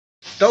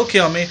Don't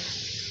kill me.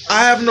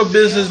 I have no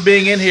business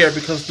being in here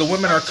because the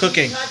women are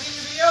cooking. Can I be in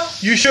the video?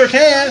 You sure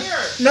can.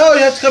 No,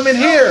 you have to come in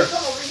here.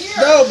 Come over here.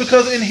 No,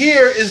 because in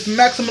here is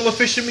maximal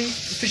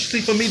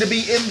efficiency for me to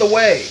be in the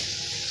way.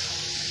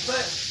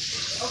 But,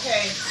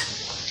 okay.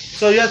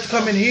 So you have to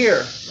come in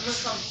here. I'm gonna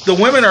come. The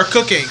women are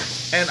cooking,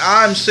 and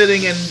I'm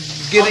sitting and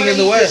getting in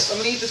the way. I'm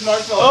gonna eat this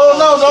marshmallow. Oh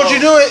no! Don't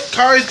you do it!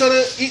 Kari's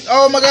gonna eat.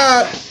 Oh my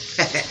God!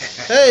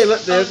 Hey,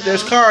 look,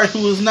 there's Kari,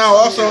 who is now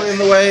also in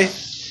the way,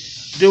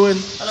 doing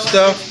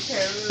stuff.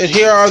 And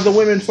here are the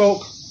women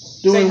folk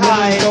doing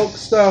women folk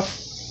stuff.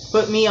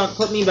 Put me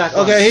back on.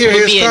 Okay,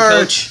 here's Kari.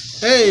 Coach.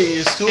 Hey,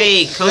 it's cool.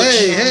 Hey, Coach.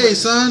 Hey,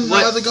 son.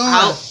 How's it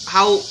going?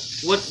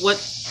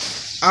 What?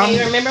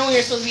 Hey, remember when you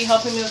were supposed to be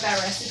helping me with that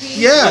recipe?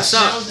 Yes.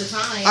 That was the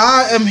time.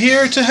 I am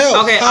here to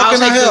help. Okay, How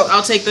can I help?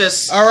 I'll take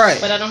this. All right.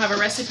 But I don't have a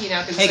recipe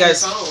now because Hey,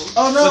 it's guys. on your phone.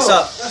 Oh no. What's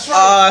up? That's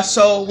right.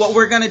 So what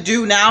we're gonna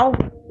do now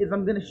is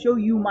I'm gonna show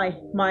you my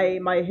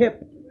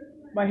hip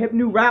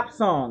new rap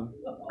song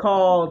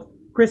called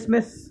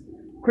Christmas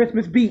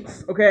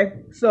Beats.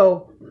 Okay,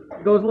 so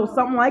it goes a little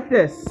something like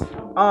this.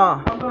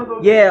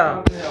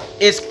 Yeah,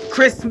 it's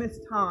Christmas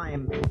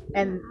time,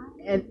 and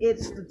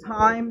it's the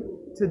time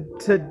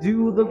to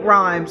do the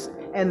rhymes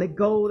and to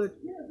go to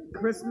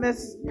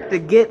Christmas to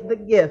get the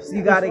gifts.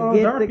 You gotta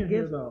get the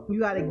gifts. You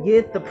gotta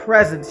get the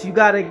presents. You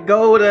gotta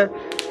go to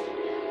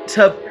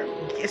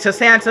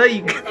Santa.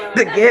 You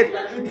gotta get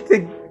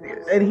to,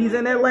 and he's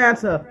in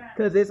Atlanta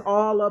because it's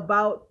all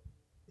about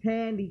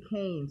candy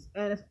canes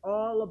and it's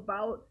all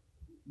about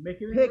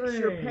pictures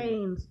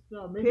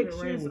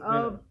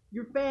of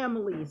your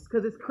families,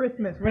 because it's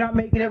Christmas. We're not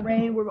making it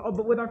rain,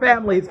 but with our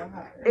families.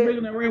 We're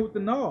making it rain with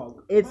the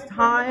nog. It's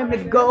time to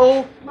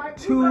go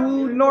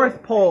to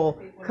North Pole,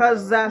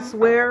 because that's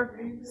where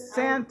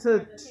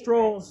Santa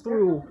strolls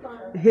through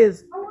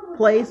his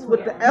place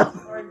with the elf.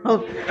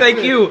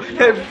 Thank you.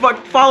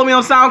 Follow me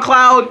on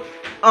SoundCloud.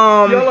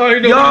 Y'all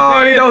already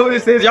know who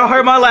this is. Y'all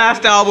heard my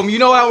last album. You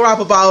know what I rap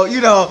about.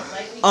 You know.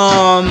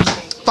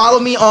 Follow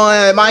me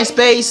on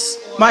MySpace.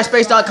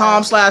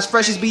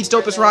 MySpace.com/freshestbeats,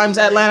 dopest rhymes,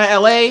 Atlanta,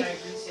 LA,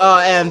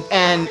 and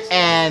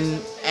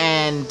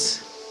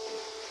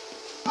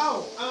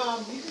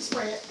You can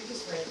spray it. You can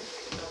spray it.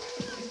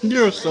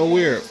 You're so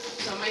weird.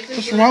 So I might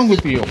What's wrong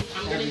with you?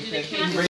 I'm gonna do the cake.